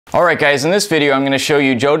Alright guys, in this video I'm going to show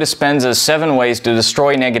you Joe Dispenza's 7 ways to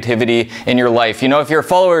destroy negativity in your life. You know, if you're a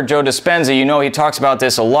follower of Joe Dispenza, you know he talks about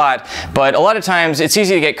this a lot, but a lot of times it's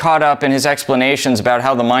easy to get caught up in his explanations about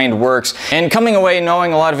how the mind works and coming away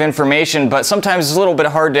knowing a lot of information, but sometimes it's a little bit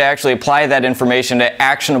hard to actually apply that information to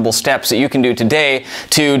actionable steps that you can do today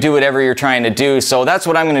to do whatever you're trying to do. So that's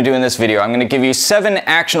what I'm going to do in this video. I'm going to give you 7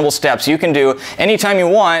 actionable steps you can do anytime you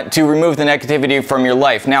want to remove the negativity from your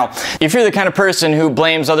life. Now, if you're the kind of person who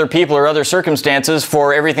blames other people or other circumstances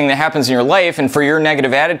for everything that happens in your life and for your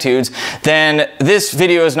negative attitudes, then this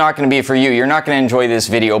video is not going to be for you. You're not going to enjoy this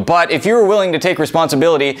video. But if you're willing to take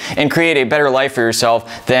responsibility and create a better life for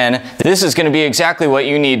yourself, then this is going to be exactly what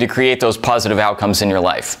you need to create those positive outcomes in your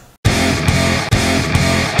life.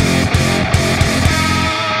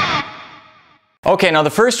 Okay, now the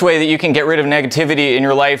first way that you can get rid of negativity in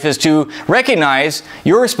your life is to recognize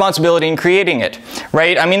your responsibility in creating it,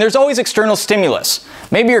 right? I mean, there's always external stimulus.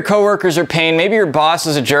 Maybe your coworkers are a pain, maybe your boss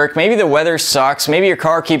is a jerk, maybe the weather sucks, maybe your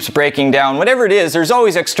car keeps breaking down. Whatever it is, there's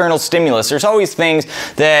always external stimulus. There's always things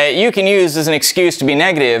that you can use as an excuse to be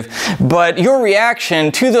negative, but your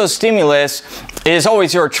reaction to those stimulus is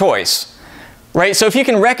always your choice. Right? So if you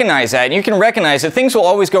can recognize that, and you can recognize that things will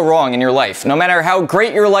always go wrong in your life. No matter how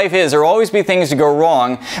great your life is, there will always be things to go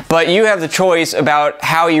wrong, but you have the choice about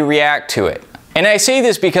how you react to it. And I say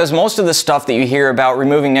this because most of the stuff that you hear about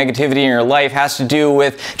removing negativity in your life has to do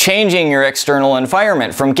with changing your external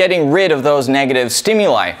environment, from getting rid of those negative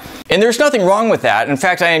stimuli. And there's nothing wrong with that. In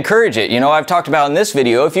fact, I encourage it. You know, I've talked about in this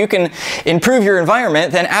video, if you can improve your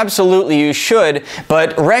environment, then absolutely you should,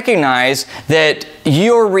 but recognize that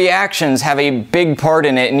your reactions have a big part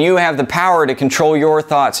in it, and you have the power to control your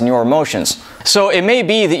thoughts and your emotions. So it may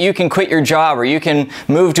be that you can quit your job, or you can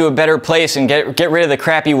move to a better place and get rid of the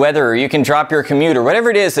crappy weather, or you can drop your commute, or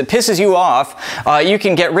whatever it is that pisses you off, you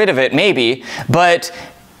can get rid of it maybe, but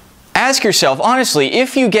ask yourself, honestly,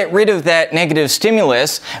 if you get rid of that negative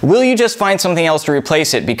stimulus, will you just find something else to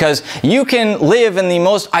replace it? Because you can live in the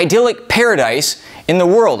most idyllic paradise in the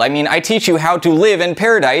world. I mean, I teach you how to live in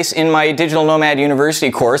paradise in my Digital Nomad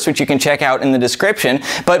University course, which you can check out in the description.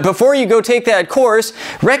 But before you go take that course,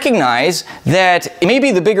 recognize that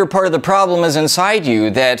maybe the bigger part of the problem is inside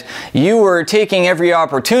you, that you were taking every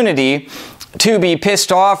opportunity to be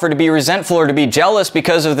pissed off or to be resentful or to be jealous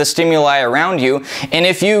because of the stimuli around you. And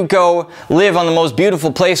if you go live on the most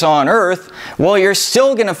beautiful place on earth, well, you're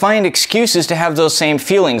still going to find excuses to have those same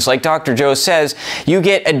feelings. Like Dr. Joe says, you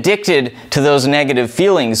get addicted to those negative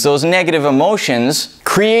feelings. Those negative emotions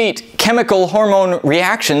create chemical hormone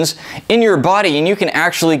reactions in your body, and you can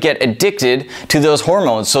actually get addicted to those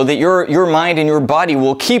hormones, so that your mind and your body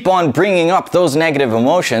will keep on bringing up those negative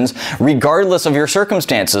emotions regardless of your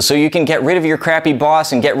circumstances. So you can get rid of your crappy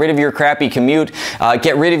boss and get rid of your crappy commute,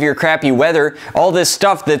 get rid of your crappy weather, all this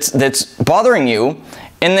stuff that's bothering you,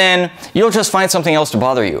 and then you'll just find something else to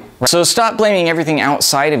bother you. So stop blaming everything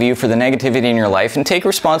outside of you for the negativity in your life and take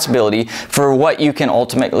responsibility for what you can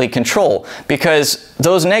ultimately control, because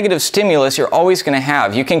those negative stimulus you're always going to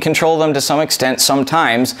have. You can control them to some extent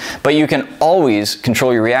sometimes, but you can always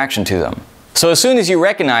control your reaction to them. So as soon as you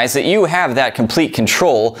recognize that you have that complete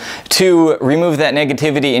control to remove that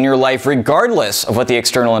negativity in your life regardless of what the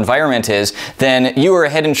external environment is, then you are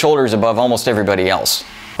head and shoulders above almost everybody else.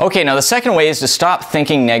 Okay, now the second way is to stop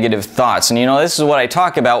thinking negative thoughts. And you know, this is what I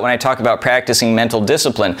talk about when I talk about practicing mental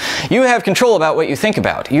discipline. You have control about what you think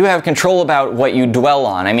about. You have control about what you dwell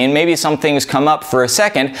on. I mean, maybe some things come up for a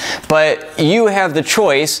second, but you have the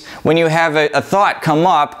choice. When you have a thought come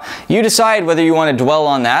up, you decide whether you want to dwell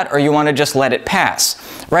on that or you want to just let it pass.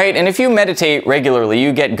 Right? And if you meditate regularly,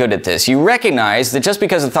 you get good at this. You recognize that just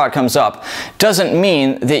because a thought comes up doesn't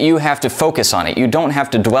mean that you have to focus on it. You don't have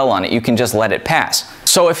to dwell on it. You can just let it pass.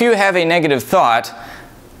 So if you have a negative thought,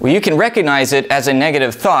 well, you can recognize it as a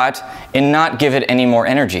negative thought and not give it any more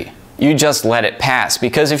energy. You just let it pass.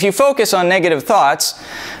 Because if you focus on negative thoughts,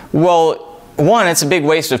 well, 1, it's a big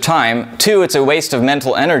waste of time. 2, it's a waste of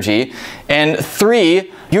mental energy. And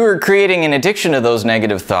 3, you're creating an addiction to those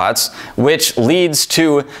negative thoughts, which leads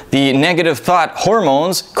to the negative thought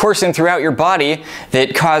hormones coursing throughout your body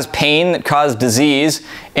that cause pain, that cause disease,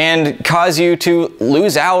 and cause you to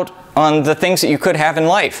lose out on the things that you could have in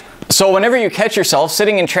life. So whenever you catch yourself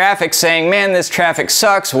sitting in traffic saying, man, this traffic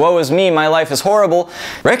sucks, woe is me, my life is horrible,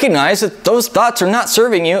 recognize that those thoughts are not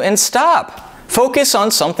serving you and stop. Focus on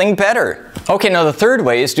something better. Okay, now the third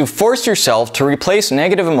way is to force yourself to replace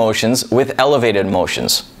negative emotions with elevated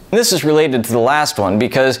emotions. This is related to the last one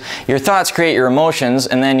because your thoughts create your emotions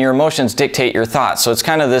and then your emotions dictate your thoughts. So it's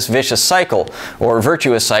kind of this vicious cycle or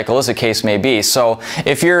virtuous cycle as the case may be. So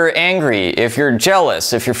if you're angry, if you're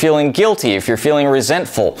jealous, if you're feeling guilty, if you're feeling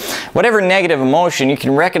resentful, whatever negative emotion, you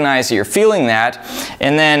can recognize that you're feeling that,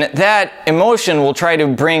 and then that emotion will try to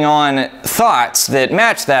bring on thoughts that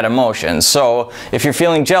match that emotion. So if you're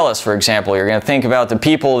feeling jealous, for example, you're going to think about the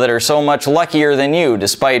people that are so much luckier than you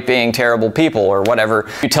despite being terrible people or whatever.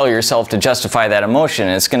 You tell yourself to justify that emotion,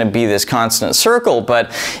 and it's going to be this constant circle.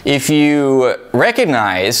 But if you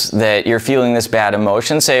recognize that you're feeling this bad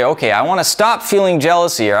emotion, say, okay, I want to stop feeling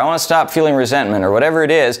jealousy, or I want to stop feeling resentment, or whatever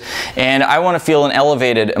it is, and I want to feel an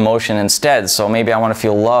elevated emotion instead. So maybe I want to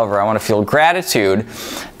feel love, or I want to feel gratitude.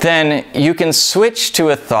 Then you can switch to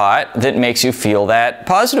a thought that makes you feel that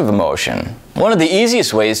positive emotion. One of the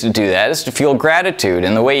easiest ways to do that is to feel gratitude,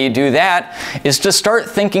 and the way you do that is to start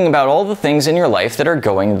thinking about all the things in your life that are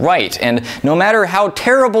going right. And no matter how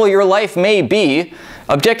terrible your life may be,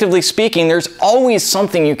 objectively speaking, there's always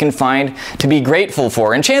something you can find to be grateful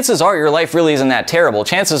for. And chances are your life really isn't that terrible.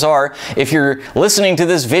 Chances are, if you're listening to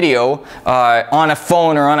this video on a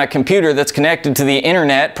phone or on a computer that's connected to the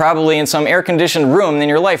internet, probably in some air-conditioned room, then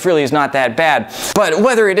your life really is not that bad. But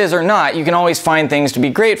whether it is or not, you can always find things to be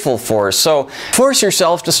grateful for. So force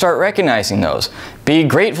yourself to start recognizing those. Be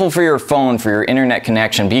grateful for your phone, for your internet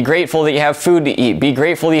connection. Be grateful that you have food to eat. Be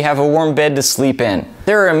grateful that you have a warm bed to sleep in.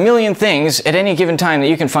 There are a million things at any given time that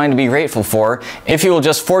you can find to be grateful for. If you will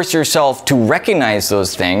just force yourself to recognize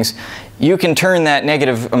those things, you can turn that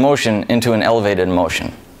negative emotion into an elevated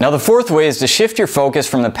emotion. Now, the fourth way is to shift your focus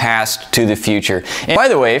from the past to the future. And by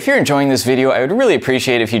the way, if you're enjoying this video, I would really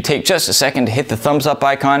appreciate if you take just a second to hit the thumbs up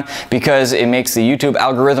icon, because it makes the YouTube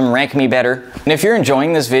algorithm rank me better. And if you're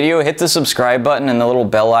enjoying this video, hit the subscribe button and the little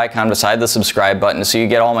bell icon beside the subscribe button so you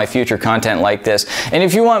get all my future content like this. And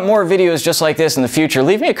if you want more videos just like this in the future,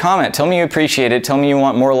 leave me a comment. Tell me you appreciate it. Tell me you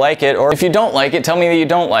want more like it. Or if you don't like it, tell me that you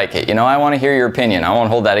don't like it. You know, I want to hear your opinion. I won't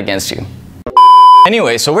hold that against you.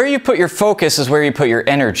 Anyway, so where you put your focus is where you put your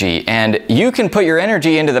energy, and you can put your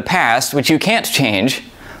energy into the past, which you can't change,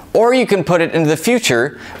 or you can put it into the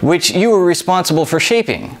future, which you are responsible for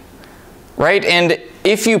shaping, right? And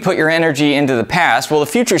if you put your energy into the past, well, the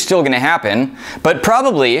future is still going to happen, but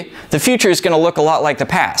probably the future is going to look a lot like the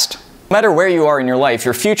past. No matter where you are in your life,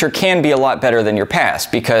 your future can be a lot better than your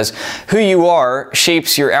past, because who you are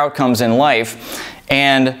shapes your outcomes in life,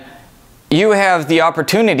 and you have the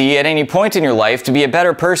opportunity at any point in your life to be a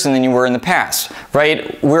better person than you were in the past,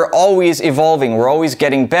 right? We're always evolving, we're always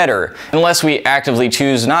getting better, unless we actively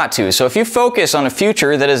choose not to. So if you focus on a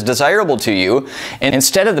future that is desirable to you, and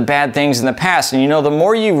instead of the bad things in the past, and you know, the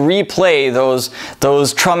more you replay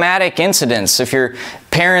those traumatic incidents, if your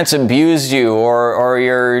parents abused you, or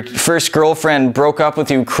your first girlfriend broke up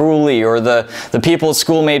with you cruelly, or the people at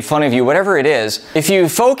school made fun of you, whatever it is, if you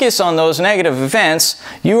focus on those negative events,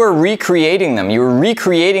 you are recreating them. You are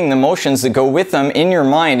recreating the emotions that go with them in your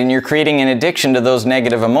mind, and you're creating an addiction to those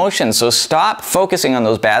negative emotions. So stop focusing on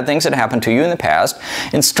those bad things that happened to you in the past,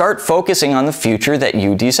 and start focusing on the future that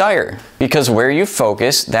you desire. Because where you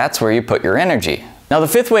focus, that's where you put your energy. Now, the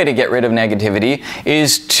fifth way to get rid of negativity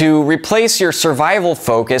is to replace your survival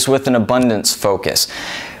focus with an abundance focus.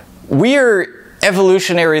 We are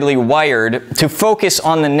evolutionarily wired to focus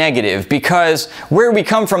on the negative, because where we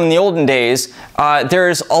come from in the olden days, there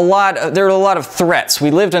are a lot of threats. We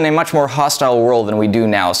lived in a much more hostile world than we do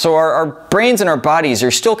now. So our brains and our bodies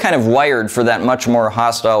are still kind of wired for that much more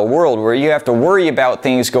hostile world, where you have to worry about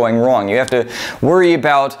things going wrong. You have to worry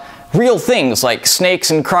about real things like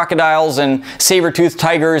snakes and crocodiles and saber-toothed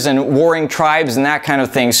tigers and warring tribes and that kind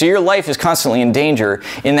of thing. So your life is constantly in danger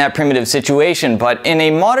in that primitive situation. But in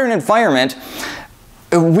a modern environment,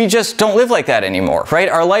 we just don't live like that anymore, right?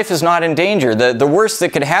 Our life is not in danger. The worst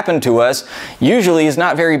that could happen to us usually is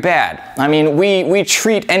not very bad. I mean, we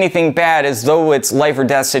treat anything bad as though it's life or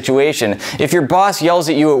death situation. If your boss yells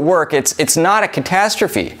at you at work, it's not a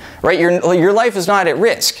catastrophe, right? Your life is not at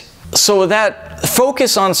risk. So that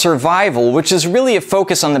focus on survival, which is really a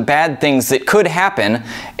focus on the bad things that could happen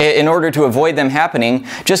in order to avoid them happening,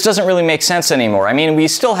 just doesn't really make sense anymore. I mean, we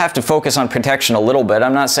still have to focus on protection a little bit.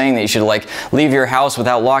 I'm not saying that you should like leave your house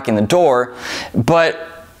without locking the door,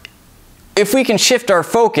 but if we can shift our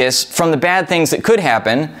focus from the bad things that could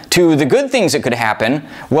happen to the good things that could happen,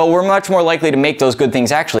 well, we're much more likely to make those good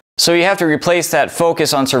things actually. So you have to replace that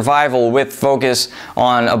focus on survival with focus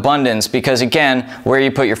on abundance, because again, where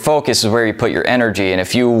you put your focus is where you put your energy. And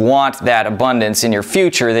if you want that abundance in your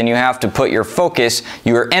future, then you have to put your focus,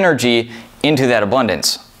 your energy, into that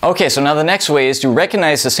abundance. Okay, so now the next way is to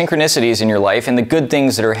recognize the synchronicities in your life and the good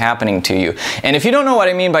things that are happening to you. And if you don't know what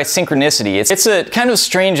I mean by synchronicity, it's a kind of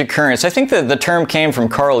strange occurrence. I think that the term came from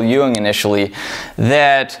Carl Jung initially,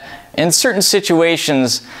 that in certain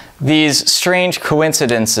situations, these strange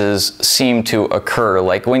coincidences seem to occur.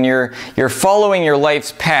 Like when you're following your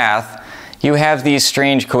life's path, you have these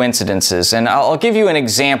strange coincidences. And I'll give you an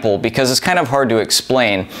example because it's kind of hard to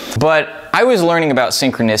explain. But I was learning about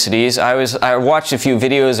synchronicities. I watched a few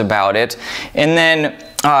videos about it. And then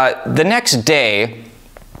the next day,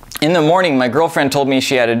 in the morning, my girlfriend told me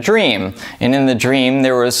she had a dream. And in the dream,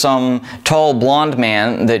 there was some tall blonde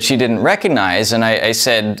man that she didn't recognize. And I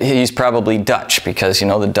said, he's probably Dutch because, you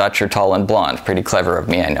know, the Dutch are tall and blonde. Pretty clever of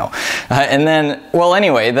me, I know. And then, well,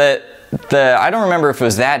 anyway, I don't remember if it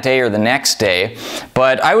was that day or the next day,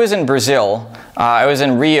 but I was in Brazil. I was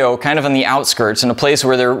in Rio, kind of on the outskirts, in a place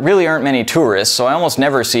where there really aren't many tourists, so I almost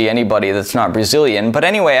never see anybody that's not Brazilian. But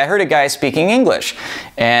anyway, I heard a guy speaking English,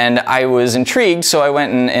 and I was intrigued, so I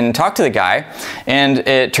went and talked to the guy, and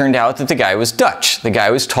it turned out that the guy was Dutch. The guy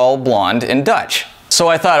was tall, blonde, and Dutch. So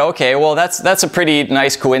I thought, okay, well that's a pretty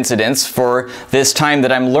nice coincidence for this time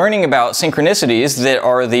that I'm learning about synchronicities that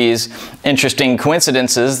are these interesting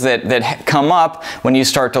coincidences that come up when you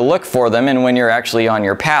start to look for them and when you're actually on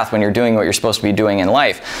your path, when you're doing what you're supposed to be doing in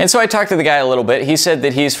life. And so I talked to the guy a little bit. He said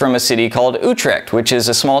that he's from a city called Utrecht, which is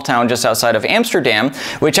a small town just outside of Amsterdam,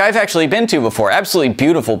 which I've actually been to before. Absolutely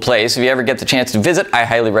beautiful place. If you ever get the chance to visit, I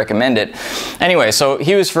highly recommend it. Anyway, so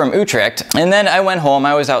he was from Utrecht, and then I went home.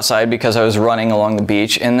 I was outside because I was running along the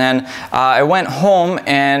beach, and then I went home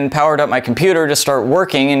and powered up my computer to start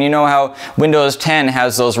working. And you know how Windows 10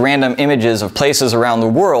 has those random images of places around the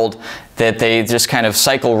world that they just kind of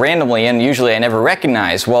cycle randomly, and usually I never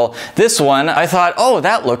recognize. Well, this one, I thought, oh,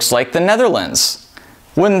 that looks like the Netherlands.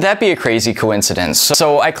 Wouldn't that be a crazy coincidence?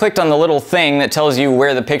 So I clicked on the little thing that tells you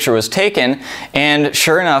where the picture was taken, and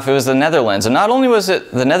sure enough, it was the Netherlands. And not only was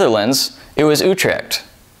it the Netherlands, it was Utrecht.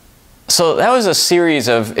 So that was a series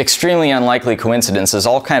of extremely unlikely coincidences,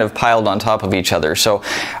 all kind of piled on top of each other. So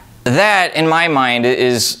that, in my mind,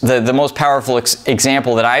 is the most powerful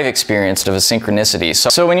example that I've experienced of a synchronicity.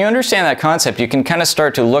 So when you understand that concept, you can kind of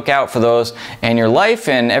start to look out for those in your life,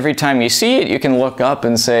 and every time you see it, you can look up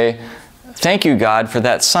and say, thank you, God, for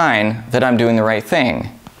that sign that I'm doing the right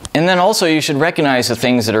thing. And then also you should recognize the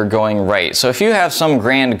things that are going right. So if you have some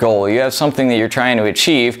grand goal, you have something that you're trying to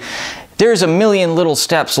achieve, there's a million little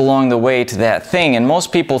steps along the way to that thing, and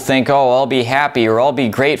most people think, oh, I'll be happy or I'll be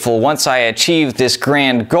grateful once I achieve this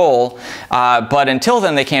grand goal, but until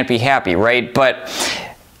then they can't be happy, right? But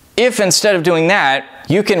if instead of doing that,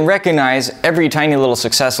 you can recognize every tiny little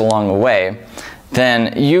success along the way,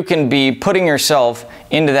 then you can be putting yourself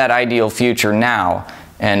into that ideal future now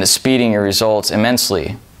and speeding your results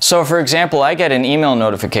immensely. So for example, I get an email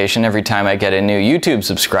notification every time I get a new YouTube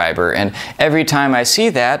subscriber, and every time I see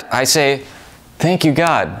that, I say, thank you,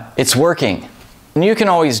 God, it's working. And you can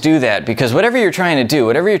always do that because whatever you're trying to do,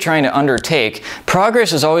 whatever you're trying to undertake,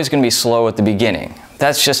 progress is always going to be slow at the beginning.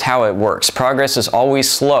 That's just how it works. Progress is always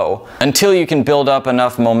slow until you can build up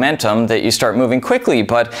enough momentum that you start moving quickly.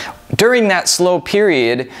 But during that slow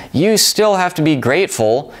period, you still have to be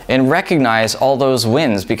grateful and recognize all those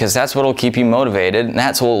wins, because that's what will keep you motivated, and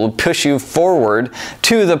that's what will push you forward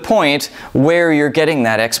to the point where you're getting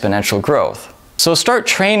that exponential growth. So start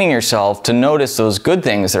training yourself to notice those good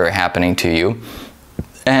things that are happening to you,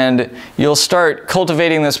 and you'll start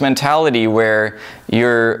cultivating this mentality where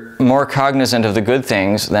you're more cognizant of the good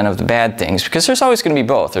things than of the bad things, because there's always going to be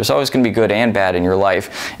both. There's always going to be good and bad in your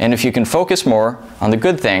life, and if you can focus more on the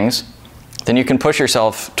good things, then you can push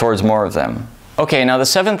yourself towards more of them. Okay, now the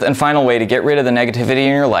seventh and final way to get rid of the negativity in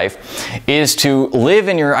your life is to live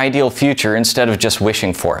in your ideal future instead of just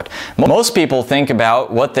wishing for it. Most people think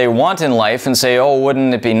about what they want in life and say, oh,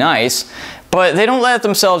 wouldn't it be nice? But they don't let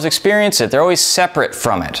themselves experience it. They're always separate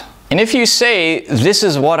from it. And if you say, this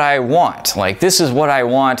is what I want, like this is what I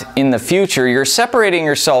want in the future, you're separating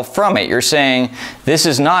yourself from it. You're saying, this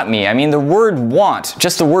is not me. I mean, the word want,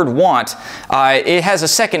 just the word want, it has a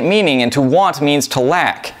second meaning, and to want means to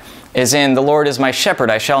lack. As in, the Lord is my shepherd,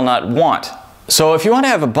 I shall not want. So if you want to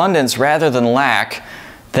have abundance rather than lack,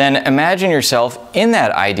 then imagine yourself in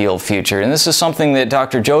that ideal future. And this is something that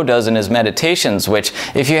Dr. Joe does in his meditations, which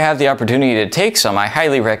if you have the opportunity to take some, I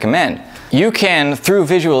highly recommend. You can, through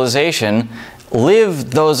visualization,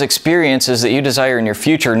 live those experiences that you desire in your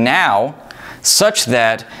future now, such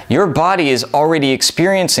that your body is already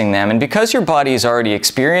experiencing them. And because your body is already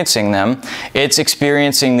experiencing them, it's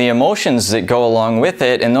experiencing the emotions that go along with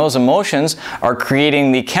it, and those emotions are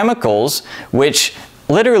creating the chemicals which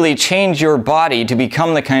literally change your body to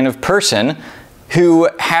become the kind of person who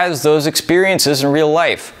has those experiences in real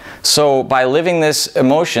life. So by living this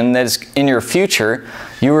emotion that is in your future,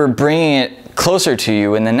 you are bringing it closer to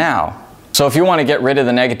you in the now. So if you want to get rid of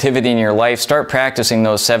the negativity in your life, start practicing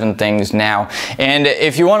those 7 things now. And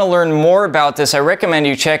if you want to learn more about this, I recommend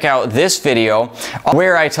you check out this video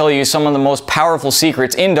where I tell you some of the most powerful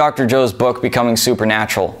secrets in Dr. Joe's book, Becoming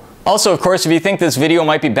Supernatural. Also, of course, if you think this video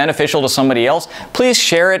might be beneficial to somebody else, please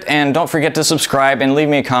share it and don't forget to subscribe and leave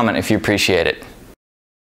me a comment if you appreciate it.